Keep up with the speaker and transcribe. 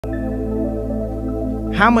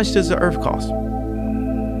How much does the earth cost?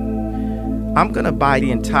 I'm gonna buy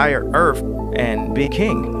the entire earth and be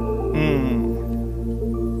king.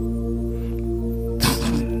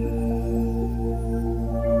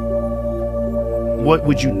 What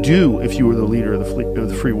would you do if you were the leader of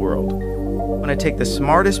the free world? I'm gonna take the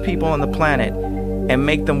smartest people on the planet and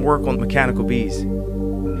make them work on mechanical bees.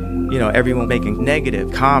 You know, everyone making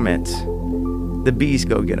negative comments, the bees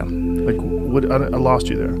go get them. Like, what? I lost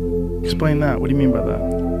you there. Explain that. What do you mean by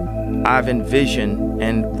that? I've envisioned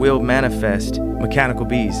and will manifest mechanical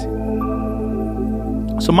bees.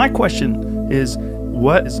 So my question is,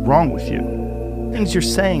 what is wrong with you? Things you're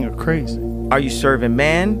saying are crazy. Are you serving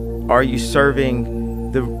man? Or are you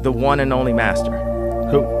serving the one and only master?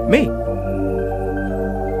 Who? Me.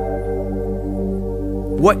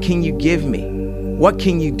 What can you give me? What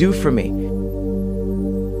can you do for me?